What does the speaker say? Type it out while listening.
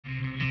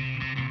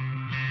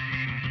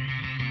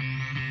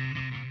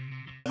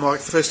Mike,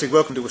 firstly,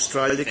 welcome to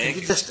Australia. Can Thank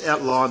you you. just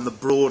outline the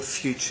broad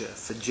future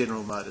for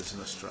General Motors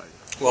in Australia?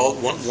 Well,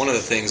 one of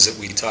the things that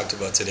we talked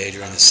about today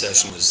during the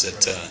session was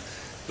that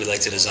we like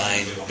to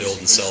design, build,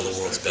 and sell the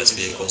world's best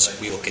vehicles.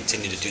 We will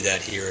continue to do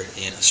that here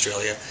in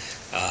Australia.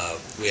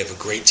 We have a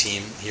great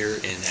team here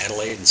in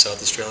Adelaide in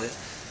South Australia.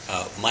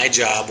 My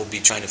job will be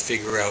trying to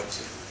figure out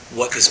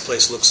what this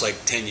place looks like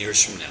 10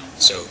 years from now.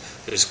 So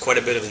there's quite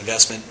a bit of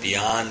investment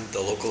beyond the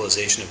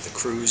localization of the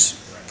Cruze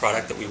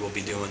product that we will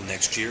be doing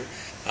next year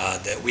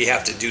that we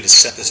have to do to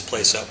set this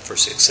place up for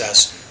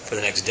success for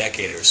the next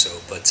decade or so.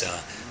 But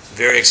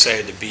very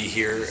excited to be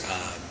here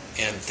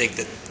and think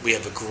that we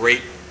have a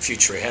great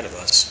future ahead of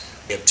us.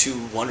 We have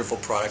two wonderful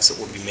products that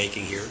we'll be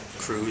making here,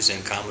 Cruze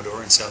and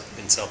Commodore in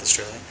South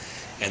Australia.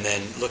 And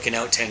then looking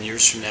out 10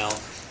 years from now,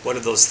 what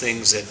are those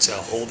things that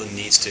Holden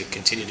needs to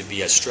continue to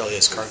be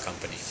Australia's car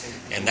company?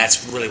 And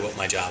that's really what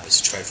my job is,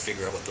 to try to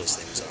figure out what those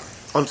things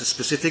are. On to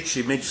specifics,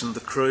 you mentioned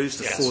the Cruze,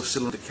 the Yes.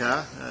 four-cylinder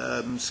car,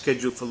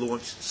 scheduled for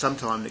launch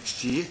sometime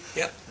next year.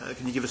 Yep.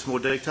 Can you give us more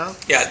detail?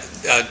 Yeah,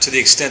 to the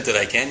extent that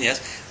I can,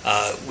 yes.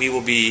 We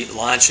will be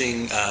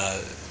launching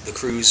the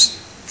Cruze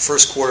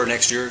first quarter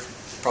next year,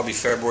 probably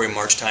February,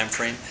 March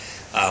timeframe.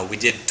 We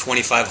did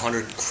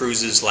 2,500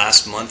 Cruzes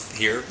last month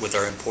here with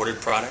our imported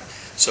product.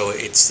 So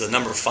it's the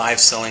number 5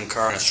 selling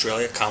car in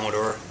Australia,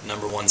 Commodore,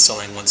 number 1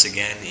 selling once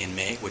again in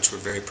May, which we're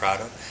very proud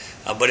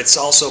of. But it's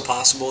also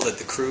possible that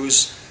the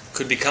Cruze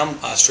could become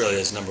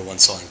Australia's number 1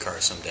 selling car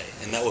someday,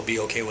 and that would be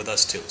okay with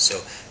us too. So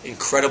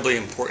incredibly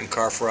important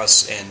car for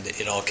us, and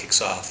it all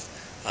kicks off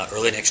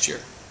early next year.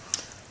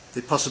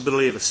 The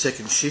possibility of a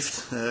second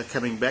shift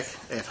coming back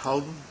at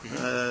Holden.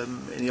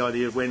 Any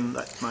idea when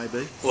that may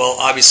be? Well,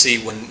 obviously,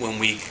 when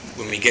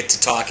we get to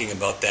talking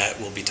about that,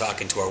 we'll be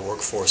talking to our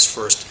workforce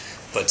first.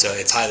 But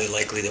it's highly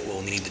likely that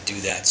we'll need to do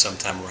that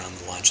sometime around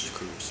the launch of the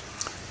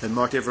Cruze. And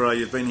Mike Devereux,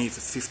 you've been here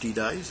for 50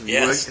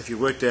 days. Have you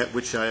worked out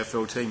which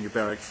AFL team you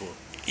barracked for?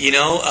 You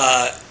know,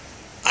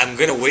 I'm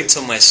going to wait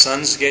till my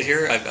sons get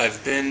here.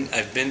 I've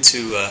been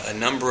to a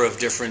number of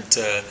different,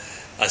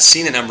 I've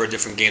seen a number of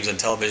different games on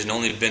television.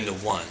 Only been to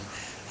one.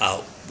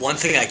 One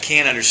thing I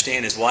can't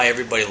understand is why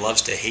everybody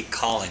loves to hate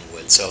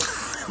Collingwood. So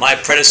my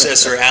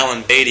predecessor,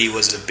 Alan Beatty,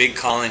 was a big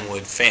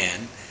Collingwood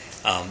fan,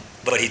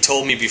 but he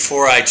told me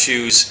before I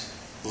choose,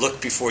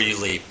 look before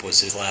you leap, was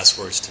his last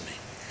words to me.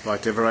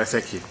 Mike Devereux,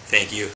 thank you. Thank you.